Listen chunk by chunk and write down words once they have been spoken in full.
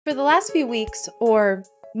For the last few weeks, or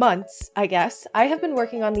months, I guess, I have been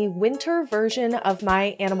working on the winter version of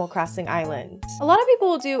my Animal Crossing island. A lot of people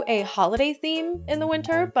will do a holiday theme in the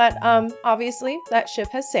winter, but obviously that ship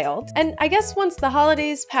has sailed. And I guess once the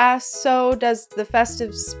holidays pass, so does the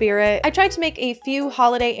festive spirit. I tried to make a few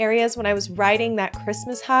holiday areas when I was riding that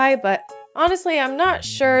Christmas high, but honestly, I'm not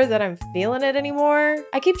sure that I'm feeling it anymore.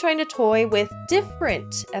 I keep trying to toy with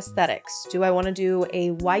different aesthetics. Do I want to do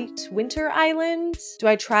a white winter island? Do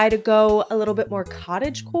I try to go a little bit more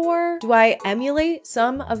cottagecore? Do I emulate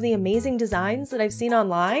some of the amazing designs that I've seen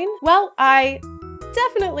online? Well, I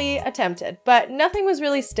definitely attempted, but nothing was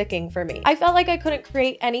really sticking for me. I felt like I couldn't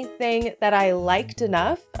create anything that I liked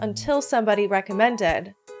enough until somebody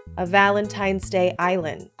recommended a Valentine's Day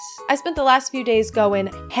island. I spent the last few days going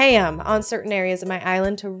ham on certain areas of my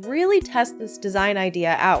island to really test this design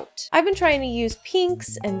idea out. I've been trying to use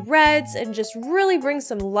pinks and reds and just really bring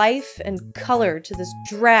some life and color to this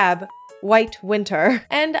drab white winter,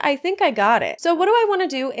 and I think I got it. So what do I want to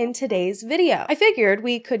do in today's video? I figured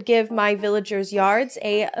we could give my villagers' yards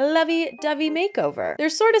a lovey-dovey makeover. They're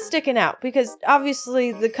sort of sticking out because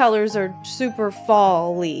obviously the colors are super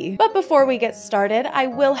fall-y. But before we get started, I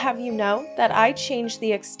will have you know that I changed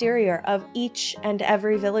the exterior of each and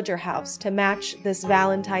every villager house to match this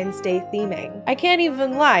Valentine's Day theming. I can't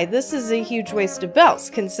even lie, this is a huge waste of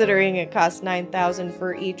bells considering it cost $9,000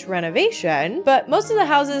 for each renovation, but most of the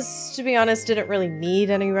houses, to be honest, didn't really need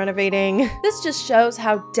any renovating. This just shows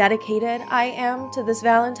how dedicated I am to this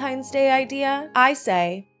Valentine's Day idea. I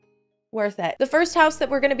say, worth it. The first house that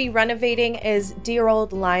we're going to be renovating is dear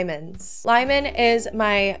old Lyman's. Lyman is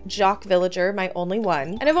my jock villager, my only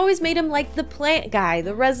one, and I've always made him like the plant guy,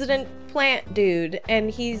 the resident plant dude,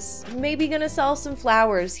 and he's maybe gonna sell some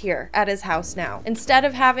flowers here at his house now. Instead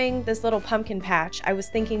of having this little pumpkin patch, I was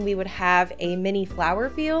thinking we would have a mini flower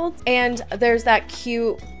field, and there's that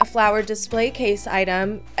cute flower display case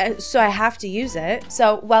item, so I have to use it.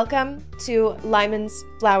 So welcome to Lyman's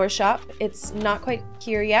flower shop. It's not quite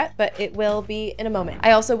here yet, but it will be in a moment.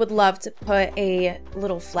 I also would love to put a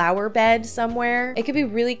little flower bed somewhere. It could be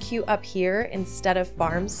really cute up here instead of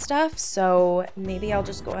farm stuff, so maybe I'll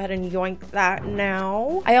just go ahead and yoink that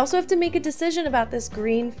now. I also have to make a decision about this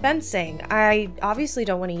green fencing. I obviously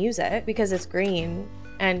don't want to use it because it's green,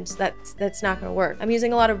 and that's not gonna work. I'm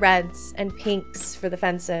using a lot of reds and pinks for the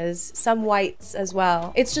fences, some whites as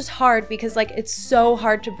well. It's just hard because like it's so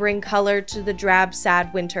hard to bring color to the drab,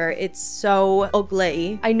 sad winter. It's so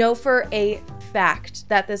ugly. I know for a fact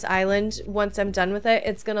that this island, once I'm done with it,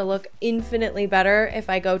 it's gonna look infinitely better if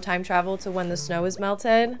I go time travel to when the snow is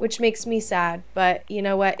melted, which makes me sad, but you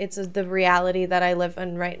know what? It's the reality that I live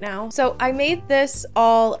in right now. So I made this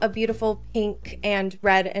all a beautiful pink and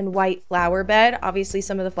red and white flower bed. Obviously,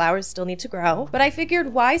 some of the flowers still need to grow, but I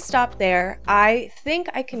figured why stop there? I think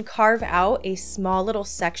I can carve out a small little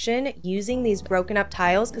section using these broken up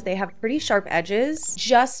tiles because they have pretty sharp edges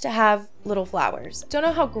just to have little flowers. Don't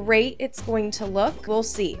know how great it's going to look. We'll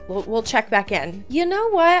see. We'll check back in. You know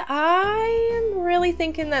what? I am really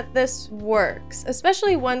thinking that this works,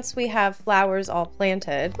 especially once we have flowers all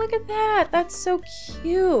planted. Look at that. That's so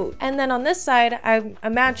cute. And then on this side, I'm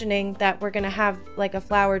imagining that we're gonna have like a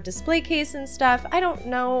flower display case and stuff. I don't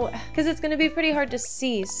know, because it's gonna be pretty hard to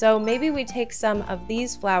see. So maybe we take some of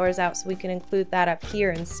these flowers out so we can include that up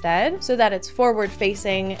here instead, so that it's forward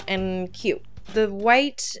facing and cute. The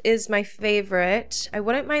white is my favorite. I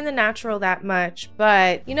wouldn't mind the natural that much,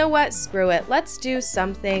 but you know what? Screw it. Let's do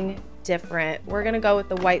something different. We're gonna go with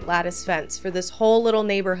the white lattice fence for this whole little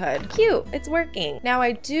neighborhood. Cute, it's working. Now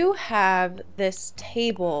I do have this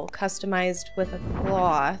table customized with a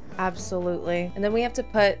cloth, absolutely. And then we have to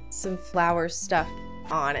put some flower stuff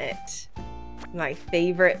on it. My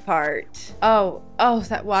favorite part. Oh,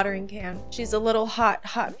 that watering can. She's a little hot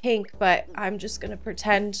pink, but I'm just gonna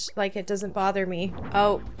pretend like it doesn't bother me.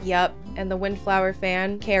 Oh, yep, and the windflower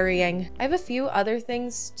fan carrying. I have a few other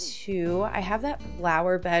things too. I have that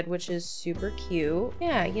flower bed, which is super cute.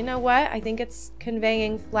 Yeah, you know what? I think it's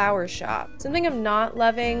conveying flower shop. Something I'm not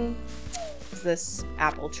loving is this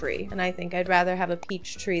apple tree, and I think I'd rather have a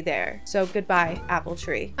peach tree there. So goodbye, apple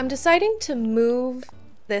tree. I'm deciding to move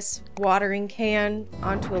this watering can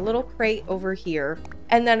onto a little crate over here.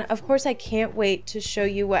 And then of course I can't wait to show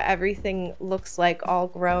you what everything looks like all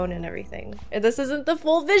grown and everything. This isn't the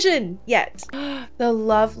full vision yet. The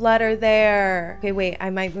love letter there. Okay, wait, I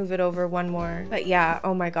might move it over one more. But yeah,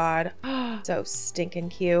 oh my God. So stinking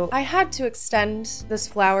cute. I had to extend this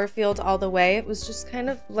flower field all the way. It was just kind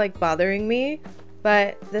of like bothering me.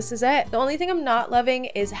 but this is it. The only thing I'm not loving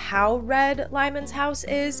is how red Lyman's house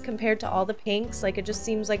is compared to all the pinks. Like, it just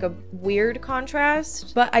seems like a weird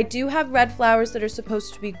contrast, but I do have red flowers that are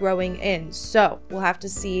supposed to be growing in, so we'll have to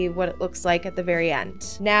see what it looks like at the very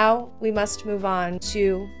end. Now we must move on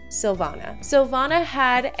to Sylvana. Sylvana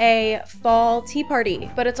had a fall tea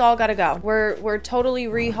party, but it's all gotta go. We're totally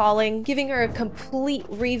rehauling, giving her a complete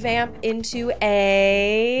revamp into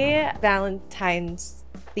a Valentine's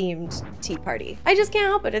themed tea party. I just can't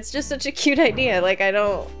help it. It's just such a cute idea. Like, I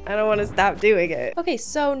don't want to stop doing it. Okay,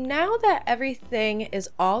 so now that everything is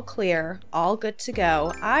all clear, all good to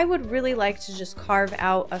go, I would really like to just carve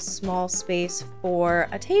out a small space for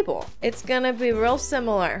a table. It's gonna be real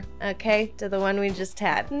similar, okay, to the one we just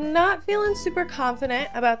had. Not feeling super confident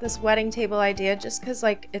about this wedding table idea just because,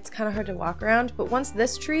 like, it's kind of hard to walk around, but once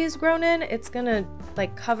this tree is grown in, it's gonna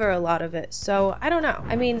like cover a lot of it. So I don't know.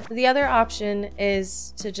 I mean, the other option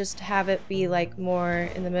is to just have it be like more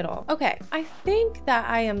in the middle. Okay, I think that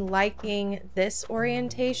I am liking this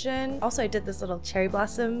orientation. Also, I did this little cherry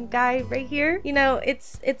blossom guy right here. You know,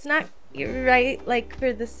 it's not right like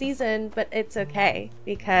for the season, but it's okay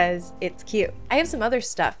because it's cute. I have some other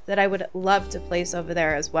stuff that I would love to place over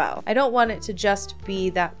there as well. I don't want it to just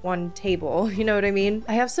be that one table, you know what I mean?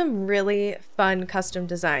 I have some really fun custom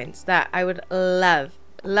designs that I would love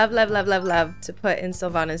to put in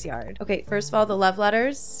Sylvana's yard. Okay, first of all, the love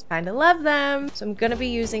letters. Kinda love them. So I'm gonna be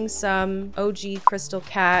using some OG Crystal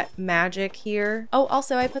Cat magic here. Oh,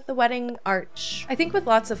 also I put the wedding arch. I think with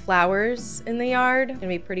lots of flowers in the yard, gonna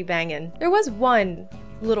be pretty banging. There was one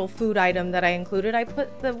little food item that I included. I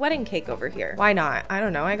put the wedding cake over here. Why not? I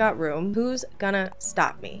don't know. I got room. Who's gonna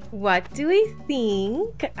stop me? What do we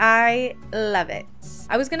think? I love it.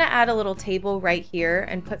 I was gonna add a little table right here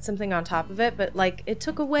and put something on top of it, but like it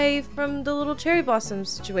took away from the little cherry blossom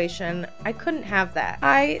situation. I couldn't have that.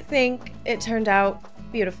 I think it turned out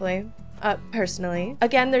beautifully. Personally.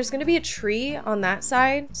 Again, there's gonna be a tree on that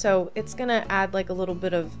side, so it's gonna add like a little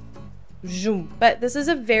bit of zoom. But this is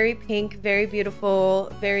a very pink, very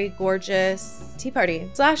beautiful, very gorgeous tea party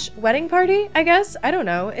slash wedding party, I guess. I don't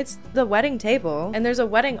know. It's the wedding table and there's a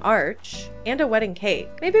wedding arch and a wedding cake.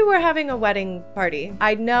 Maybe we're having a wedding party.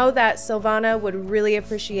 I know that Sylvana would really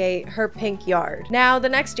appreciate her pink yard. Now the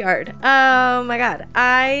next yard. Oh my God.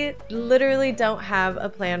 I literally don't have a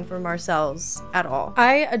plan for Marcel's at all.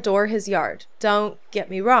 I adore his yard. Don't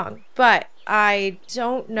get me wrong, but I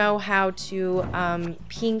don't know how to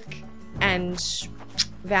pink and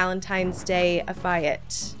Valentine's Day-ify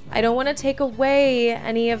it. I don't want to take away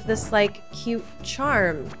any of this like cute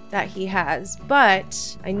charm that he has,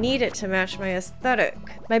 but I need it to match my aesthetic.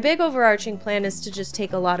 My big overarching plan is to just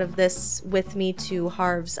take a lot of this with me to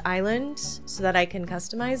Harv's Island so that I can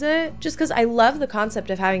customize it. Just because I love the concept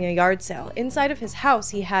of having a yard sale. Inside of his house,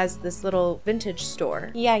 he has this little vintage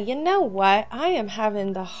store. Yeah, you know what? I am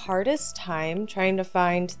having the hardest time trying to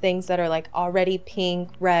find things that are like already pink,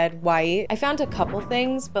 red, white. I found a couple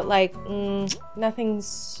things, but like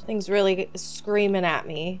nothing's really screaming at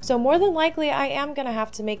me. So more than likely, I am gonna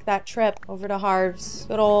have to make that trip over to Harv's,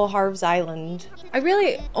 good old Harv's Island. I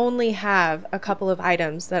really only have a couple of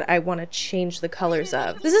items that I want to change the colors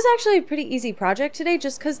of. This is actually a pretty easy project today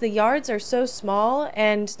just because the yards are so small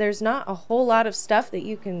and there's not a whole lot of stuff that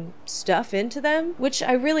you can stuff into them, which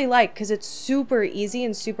I really like because it's super easy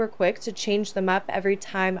and super quick to change them up every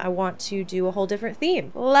time I want to do a whole different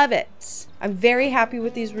theme. Love it. I'm very happy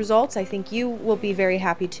with these results. I think you will be very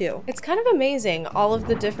happy too. It's kind of amazing, all of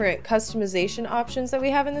the different customization options that we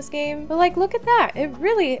have in this game. But like, look at that. It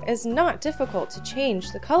really is not difficult to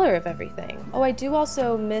change the color of everything. Oh, I do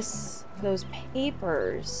also miss those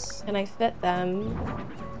papers. Can I fit them?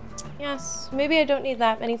 Yes, maybe I don't need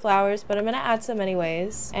that many flowers, but I'm gonna add some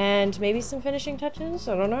anyways. And maybe some finishing touches,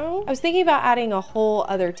 I don't know. I was thinking about adding a whole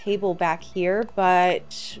other table back here,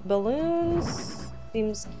 but balloons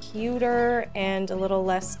seems cuter and a little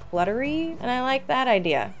less cluttery, and I like that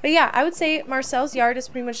idea. But yeah, I would say Marcel's yard is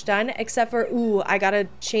pretty much done, except for, ooh, I gotta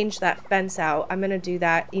change that fence out. I'm gonna do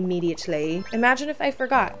that immediately. Imagine if I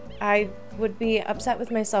forgot. I would be upset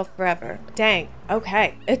with myself forever. Dang,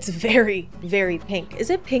 okay. It's very, very pink. Is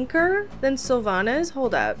it pinker than Sylvana's?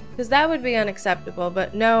 Hold up, because that would be unacceptable,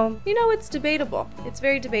 but no, you know, it's debatable. It's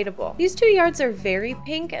very debatable. These two yards are very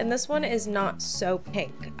pink, and this one is not so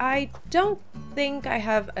pink. I don't think I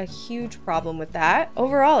have a huge problem with that.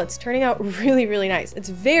 Overall, it's turning out really, really nice. It's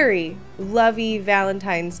very lovey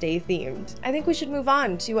Valentine's Day themed. I think we should move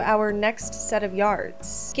on to our next set of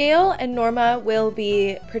yards. Gail and Norma will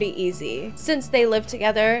be pretty easy. Toby. Since they live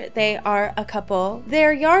together, they are a couple.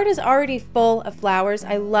 Their yard is already full of flowers.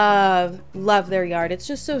 I love their yard. It's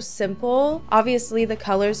just so simple. Obviously, the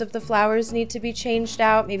colors of the flowers need to be changed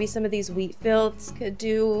out. Maybe some of these wheat fields could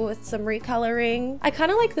do with some recoloring. I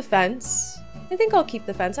kind of like the fence. I think I'll keep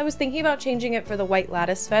the fence. I was thinking about changing it for the white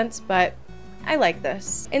lattice fence, but I like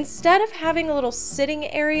this. Instead of having a little sitting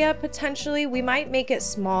area, potentially, we might make it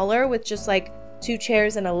smaller with just like 2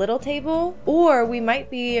 chairs and a little table, or we might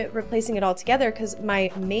be replacing it all together because my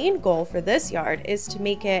main goal for this yard is to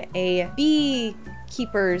make it a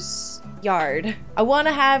beekeeper's yard. I want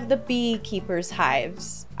to have the beekeepers'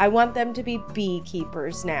 hives. I want them to be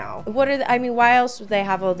beekeepers now. I mean, why else would they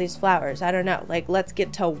have all these flowers? I don't know. Like, let's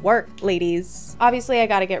get to work, ladies. Obviously, I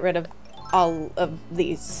got to get rid of all of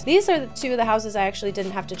these. These are the 2 of the houses I actually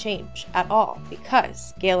didn't have to change at all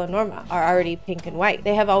because Gail and Norma are already pink and white.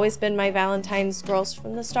 They have always been my Valentine's girls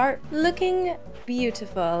from the start. Looking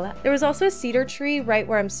beautiful. There was also a cedar tree right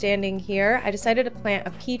where I'm standing here. I decided to plant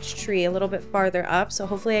a peach tree a little bit farther up, so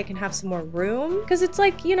hopefully I can have some more room because it's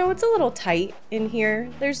like, you know, it's a little tight in here.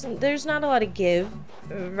 There's not a lot of give,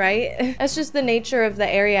 right? That's just the nature of the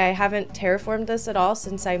area. I haven't terraformed this at all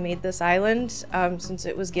since I made this island, since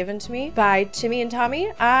it was given to me by Timmy and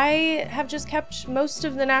Tommy. I have just kept most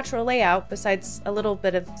of the natural layout besides a little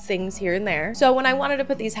bit of things here and there. So when I wanted to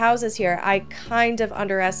put these houses here, I kind of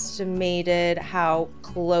underestimated how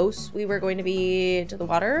close we were going to be to the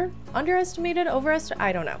water. Underestimated, overestimated,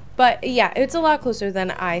 I don't know. But yeah, it's a lot closer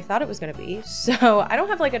than I thought it was going to be. So I don't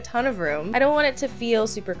have like a ton of room. I don't want it to feel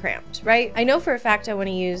super cramped, right? I know for a fact I want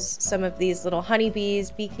to use some of these little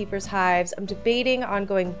honeybees, beekeepers' hives. I'm debating on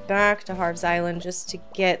going back to Harv's Island just to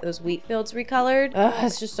get those wheat fields recolored. Ugh,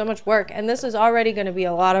 it's just so much work. And this is already going to be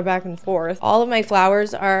a lot of back and forth. All of my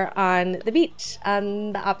flowers are on the beach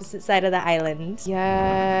on the opposite side of the island.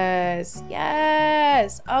 Yes,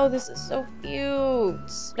 yes. Oh, this is so cute.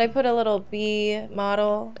 Did I put a little bee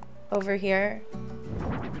model over here?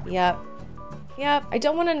 Yep. Yep. I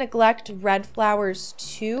don't want to neglect red flowers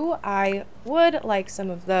too. I would like some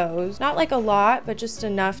of those. Not like a lot, but just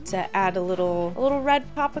enough to add a little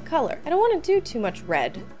red pop of color. I don't want to do too much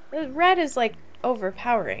red. The red is like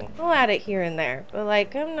overpowering. I'll add it here and there, but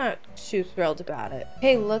like I'm not too thrilled about it.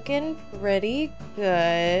 Okay, looking pretty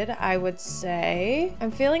good, I would say. I'm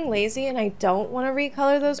feeling lazy and I don't want to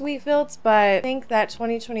recolor those wheat fields, but I think that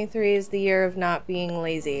 2023 is the year of not being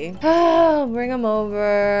lazy. Oh, bring them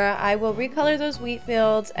over. I will recolor those wheat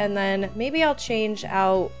fields and then maybe I'll change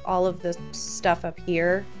out all of the stuff up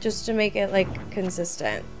here just to make it like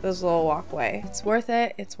consistent. This little walkway. It's worth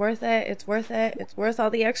it. It's worth it. It's worth it. It's worth all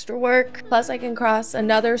the extra work. Plus I can cross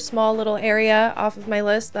another small little area off of my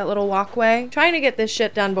list, that little walkway. I'm trying to get this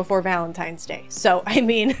shit done before Valentine's Day. So, I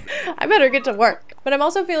mean, I better get to work. But I'm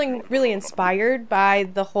also feeling really inspired by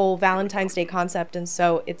the whole Valentine's Day concept, and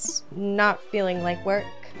so it's not feeling like work.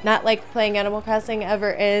 Not like playing Animal Crossing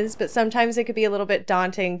ever is, but sometimes it could be a little bit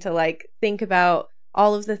daunting to like think about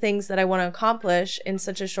all of the things that I want to accomplish in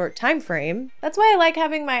such a short time frame. That's why I like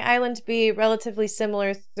having my island be relatively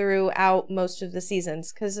similar throughout most of the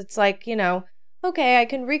seasons, because it's like, you know, okay, I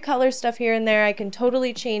can recolor stuff here and there. I can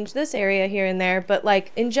totally change this area here and there, but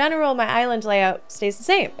like in general, my island layout stays the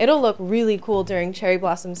same. It'll look really cool during Cherry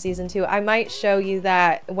Blossom Season 2. I might show you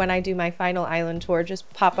that when I do my final island tour.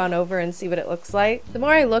 Just pop on over and see what it looks like. The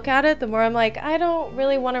more I look at it, the more I'm like, I don't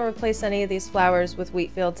really want to replace any of these flowers with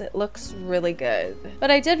wheat fields. It looks really good. But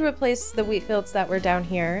I did replace the wheat fields that were down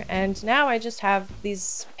here, and now I just have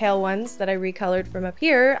these pale ones that I recolored from up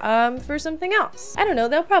here for something else. I don't know,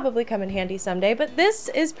 they'll probably come in handy someday. But this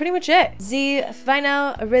is pretty much it. The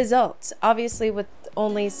final result, obviously with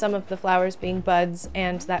only some of the flowers being buds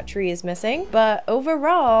and that tree is missing, but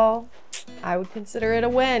overall, I would consider it a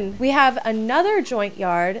win. We have another joint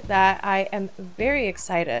yard that I am very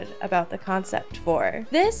excited about the concept for.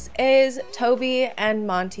 This is Toby and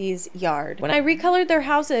Monty's yard. When I recolored their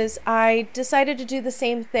houses, I decided to do the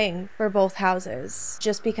same thing for both houses,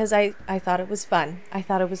 just because I thought it was fun. I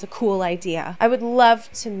thought it was a cool idea. I would love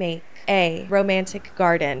to make a romantic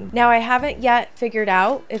garden. Now, I haven't yet figured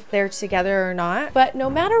out if they're together or not, but no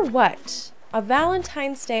matter what, a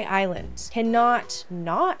Valentine's Day island cannot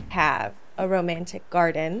not have a romantic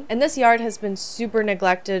garden. And this yard has been super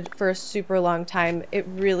neglected for a super long time. It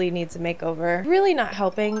really needs a makeover. Really not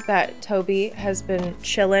helping that Toby has been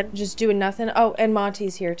chilling, just doing nothing. Oh, and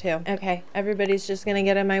Monty's here too. Okay, everybody's just gonna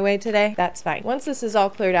get in my way today. That's fine. Once this is all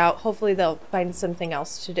cleared out, hopefully they'll find something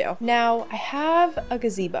else to do. Now, I have a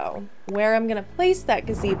gazebo. Where I'm gonna place that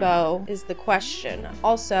gazebo is the question.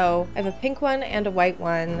 Also, I have a pink one and a white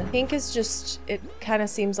one. Pink is just, it kind of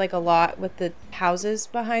seems like a lot with the houses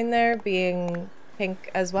behind there being pink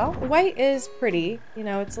as well. White is pretty, you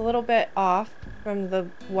know, it's a little bit off from the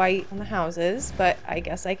white on the houses, but I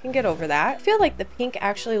guess I can get over that. I feel like the pink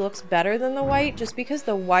actually looks better than the white just because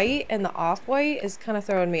the white and the off-white is kind of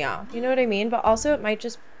throwing me off. You know what I mean? But also it might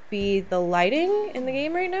just be the lighting in the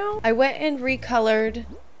game right now. I went and recolored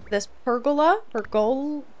this pergola.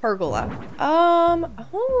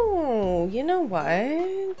 Oh, you know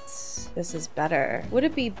what? This is better. Would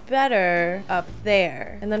it be better up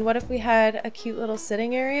there? And then what if we had a cute little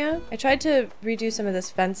sitting area? I tried to redo some of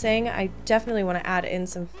this fencing. I definitely want to add in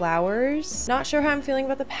some flowers. Not sure how I'm feeling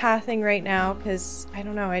about the pathing right now because I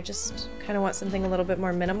don't know, I just kind of want something a little bit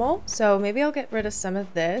more minimal. So maybe I'll get rid of some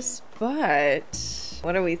of this, but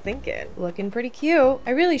what are we thinking? Looking pretty cute. I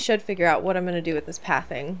really should figure out what I'm gonna do with this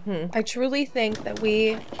pathing. I truly think that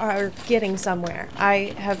we are getting somewhere.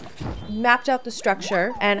 I have mapped out the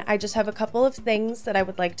structure and I just have a couple of things that I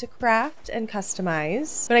would like to craft and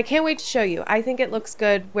customize, but I can't wait to show you. I think it looks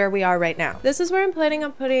good where we are right now. This is where I'm planning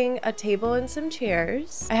on putting a table and some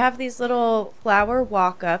chairs. I have these little flower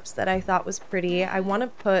walk-ups that I thought was pretty. I want to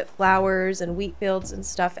put flowers and wheat fields and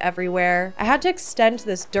stuff everywhere. I had to extend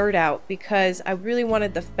this dirt out because I really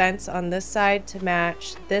wanted the fence on this side to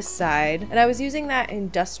match this side, and I was using that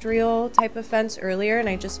industrial type of fence earlier and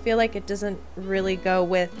I just feel like it doesn't really go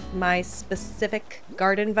with my specific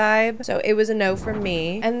garden vibe, so it was a no from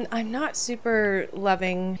me. And I'm not super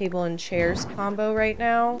loving table and chairs combo right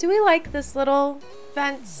now. Do we like this little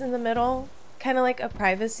fence in the middle? Kind of like a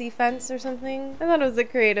privacy fence or something. I thought it was a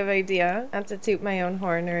creative idea. Not to toot my own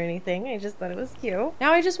horn or anything, I just thought it was cute.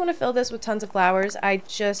 Now I just want to fill this with tons of flowers. I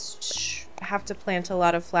just have to plant a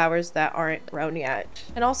lot of flowers that aren't grown yet.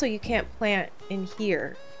 And also you can't plant in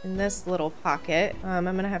here, in this little pocket. I'm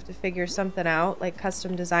gonna have to figure something out, like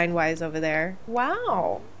custom design wise over there.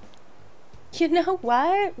 Wow. You know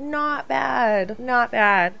what? Not bad. Not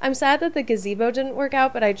bad. I'm sad that the gazebo didn't work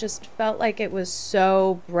out, but I just felt like it was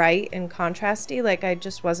so bright and contrasty. Like I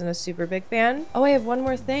just wasn't a super big fan. Oh, I have one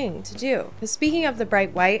more thing to do. Because speaking of the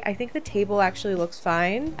bright white, I think the table actually looks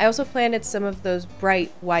fine. I also planted some of those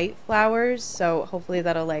bright white flowers, so hopefully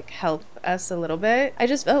that'll like help us a little bit. I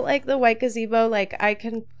just felt like the white gazebo, like I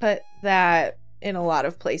can put that in a lot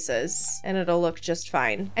of places and it'll look just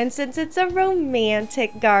fine. And since it's a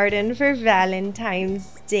romantic garden for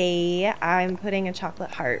Valentine's Day, I'm putting a chocolate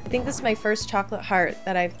heart. I think this is my first chocolate heart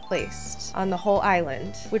that I've placed on the whole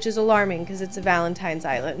island, which is alarming because it's a Valentine's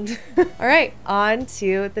island. All right, on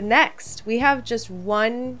to the next. We have just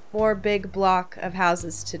one more big block of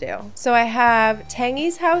houses to do. So I have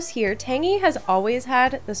Tangy's house here. Tangy has always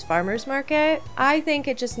had this farmer's market. I think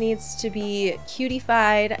it just needs to be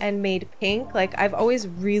cutified and made pink. Like I've always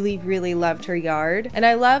really loved her yard, and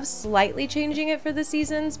I love slightly changing it for the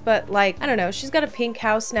seasons, but like, I don't know, she's got a pink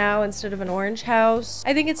house now instead of an orange house.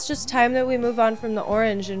 I think it's just time that we move on from the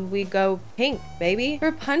orange and we go pink, baby.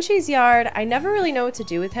 For Punchy's yard, I never really know what to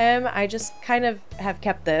do with him. I just kind of have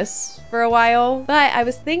kept this for a while, but I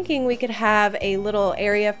was thinking we could have a little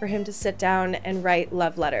area for him to sit down and write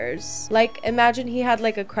love letters. Like imagine he had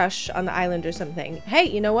like a crush on the island or something. Hey,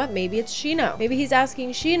 you know what? Maybe it's Shino. Maybe he's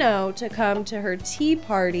asking Shino to come to her tea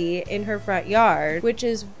party in her front yard, which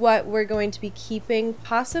is what we're going to be keeping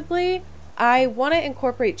possibly. I want to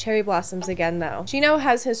incorporate cherry blossoms again though. Shino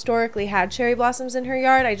has historically had cherry blossoms in her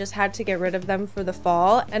yard. I just had to get rid of them for the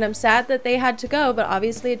fall, and I'm sad that they had to go, but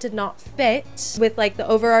obviously it did not fit with like the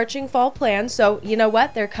overarching fall plan. So you know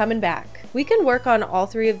what? They're coming back. We can work on all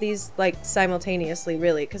three of these like simultaneously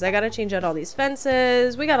really, because I gotta change out all these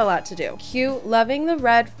fences. We got a lot to do. Cute. Loving the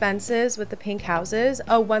red fences with the pink houses.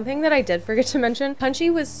 Oh, one thing that I did forget to mention, Punchy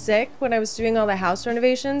was sick when I was doing all the house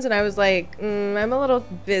renovations, and I was like, I'm a little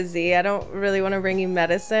busy. I don't really want to bring you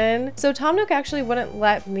medicine. So Tom Nook actually wouldn't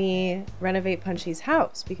let me renovate Punchy's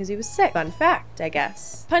house because he was sick. Fun fact, I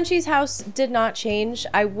guess. Punchy's house did not change.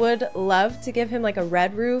 I would love to give him like a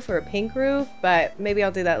red roof or a pink roof, but maybe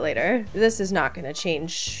I'll do that later. This is not going to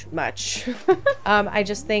change much. I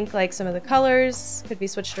just think like some of the colors could be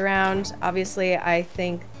switched around. Obviously, I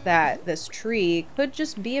think that this tree could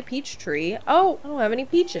just be a peach tree. Oh, I don't have any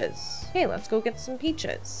peaches. Hey, let's go get some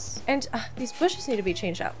peaches. And these bushes need to be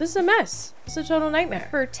changed out. This is a mess. It's a total nightmare.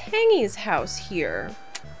 For Tangy's house here,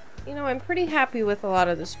 you know, I'm pretty happy with a lot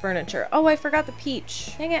of this furniture. Oh, I forgot the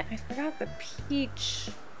peach. Dang it, I forgot the peach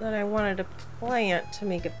that I wanted to plant to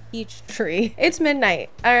make a peach tree. It's midnight,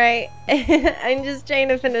 all right? I'm just trying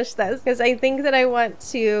to finish this because I think that I want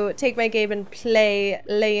to take my game and play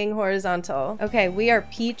laying horizontal. Okay, we are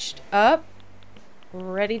peached up,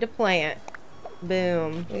 ready to plant.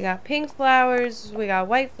 Boom. We got pink flowers, we got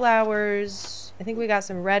white flowers. I think we got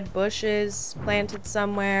some red bushes planted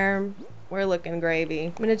somewhere. we're looking gravy.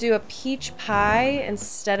 I'm gonna do a peach pie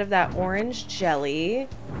instead of that orange jelly.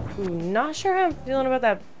 Ooh, not sure how I'm feeling about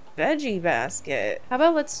that veggie basket. How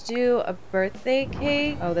about let's do a birthday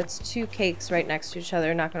cake? Oh, that's 2 cakes right next to each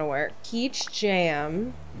other. Not gonna work. Peach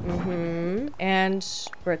jam. And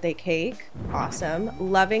birthday cake. Awesome.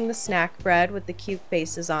 Loving the snack bread with the cute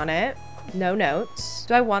faces on it. No notes.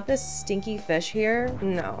 Do I want this stinky fish here?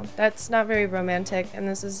 No, that's not very romantic. And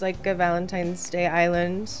this is like a Valentine's Day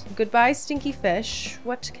island. Goodbye, stinky fish.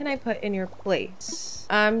 What can I put in your plate?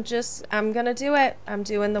 I'm gonna do it. I'm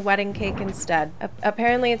doing the wedding cake instead.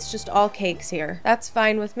 Apparently it's just all cakes here. That's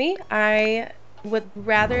fine with me. I would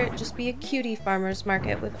rather it just be a cutie farmer's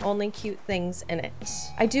market with only cute things in it.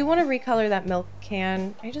 I do want to recolor that milk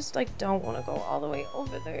can. I just like don't want to go all the way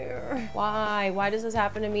over there. Why does this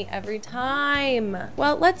happen to me every time?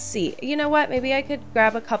 Well, let's see. You know what, maybe I could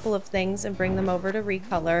grab a couple of things and bring them over to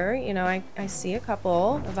recolor. You know, I see a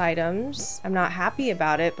couple of items. I'm not happy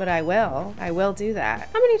about it, but I will do that.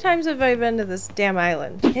 How many times have I been to this damn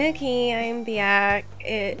island? Okay, I'm back.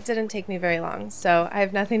 It didn't take me very long, so I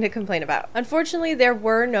have nothing to complain about. Unfortunately, there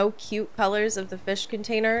were no cute colors of the fish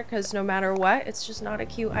container because no matter what, it's just not a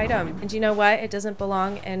cute item. And you know what? It doesn't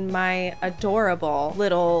belong in my adorable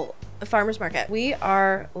little farmer's market. We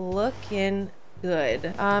are looking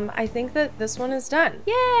good. I think that this one is done.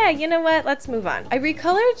 Yeah, you know what? Let's move on. I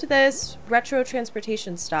recolored this retro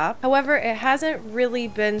transportation stop. However, it hasn't really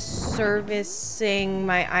been servicing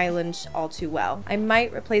my island all too well. I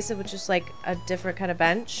might replace it with just like a different kind of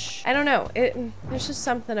bench. I don't know. There's just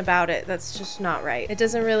something about it that's just not right. It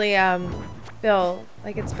doesn't really feel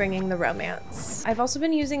like it's bringing the romance. I've also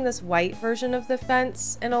been using this white version of the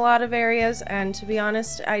fence in a lot of areas, and to be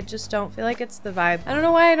honest, I just don't feel like it's the vibe. I don't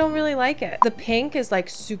know why I don't really like it. The pink is like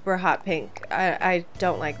super hot pink. I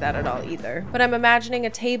don't like that at all either. But I'm imagining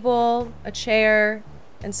a table, a chair,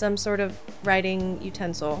 and some sort of writing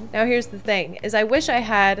utensil. Now here's the thing, is I wish I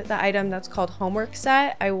had the item that's called homework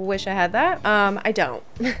set. I wish I had that. I don't.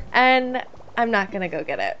 And I'm not gonna go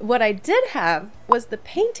get it. What I did have was the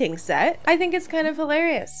painting set. I think it's kind of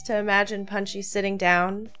hilarious to imagine Punchy sitting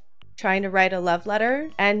down, trying to write a love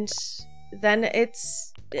letter, and then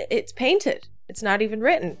it's painted. It's not even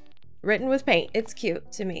written. Written with paint. It's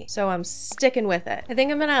cute to me, so I'm sticking with it. I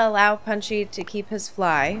think I'm gonna allow Punchy to keep his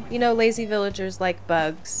fly. You know, lazy villagers like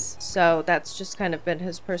bugs, so that's just kind of been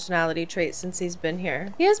his personality trait since he's been here.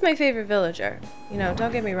 He is my favorite villager. You know,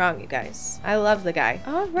 don't get me wrong, you guys. I love the guy.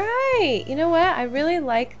 All right, you know what? I really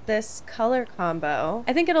like this color combo.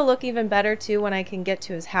 I think it'll look even better too when I can get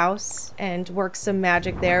to his house and work some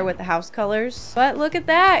magic there with the house colors. But look at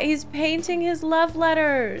that, he's painting his love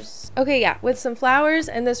letters. Okay, yeah, with some flowers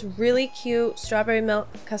and this really cute strawberry milk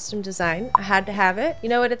custom design. I had to have it. You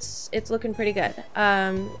know what? It's looking pretty good.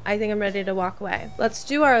 I think I'm ready to walk away. Let's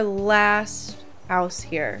do our last house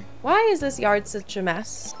here. Why is this yard such a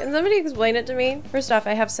mess? Can somebody explain it to me? First off,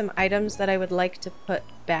 I have some items that I would like to put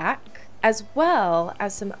back, as well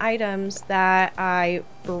as some items that I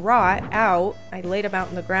brought out. I laid them out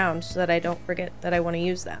on the ground so that I don't forget that I want to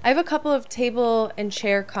use them. I have a couple of table and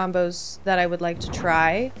chair combos that I would like to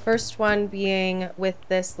try. First one being with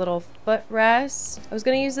this little footrest. I was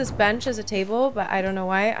going to use this bench as a table, but I don't know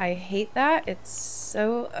why. I hate that. It's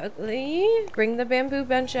so ugly. Bring the bamboo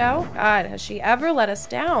bench out. God, has she ever let us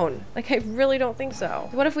down? Like, I really don't think so.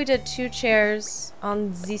 What if we did 2 chairs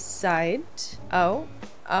on this side? Oh,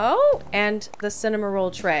 and the cinema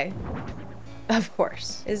roll tray. Of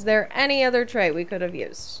course. Is there any other tray we could have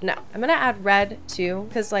used? No. I'm gonna add red too,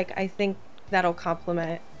 because like I think that'll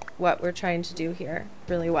complement what we're trying to do here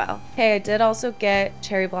really well. Okay, I did also get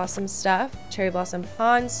cherry blossom stuff. Cherry blossom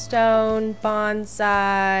pond stone,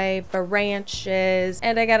 bonsai, branches,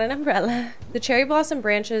 and I got an umbrella. The cherry blossom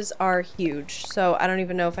branches are huge, so I don't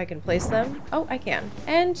even know if I can place them. Oh, I can.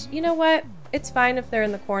 And you know what? It's fine if they're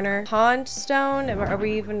in the corner. Pond stone,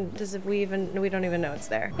 we don't even know it's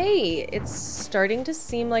there. Hey, it's starting to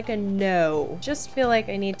seem like a no. Just feel like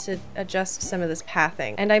I need to adjust some of this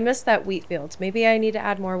pathing. And I missed that wheat field. Maybe I need to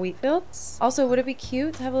add more wheat fields. Also, would it be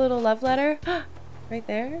cute to have a little love letter? Right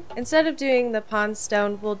there. Instead of doing the pond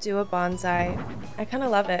stone, we'll do a bonsai. I kind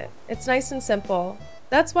of love it. It's nice and simple.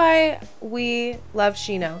 That's why we love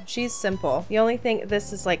Shino. She's simple. The only thing,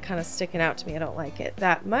 this is like kind of sticking out to me. I don't like it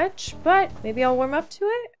that much, but maybe I'll warm up to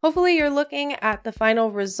it. Hopefully you're looking at the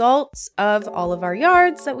final results of all of our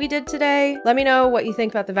yards that we did today. Let me know what you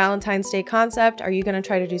think about the Valentine's Day concept. Are you gonna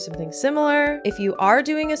try to do something similar? If you are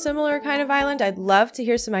doing a similar kind of island, I'd love to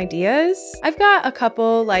hear some ideas. I've got a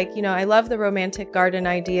couple, like, you know, I love the romantic garden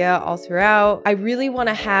idea all throughout. I really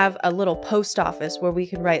wanna have a little post office where we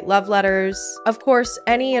can write love letters. Of course,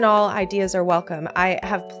 any and all ideas are welcome. I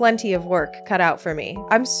have plenty of work cut out for me.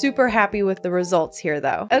 I'm super happy with the results here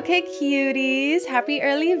though. Okay, cuties, happy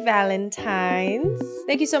early Valentine's.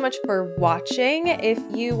 Thank you so much for watching. If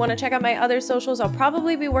you want to check out my other socials, I'll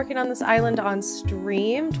probably be working on this island on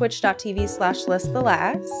stream,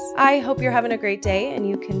 twitch.tv/LISS. I hope you're having a great day and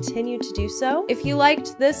you continue to do so. If you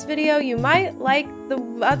liked this video, you might like the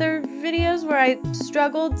other videos where I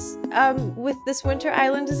struggled with this winter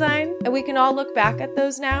island design, and we can all look back at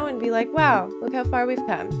those now and be like, wow, look how far we've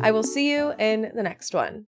come. I will see you in the next one.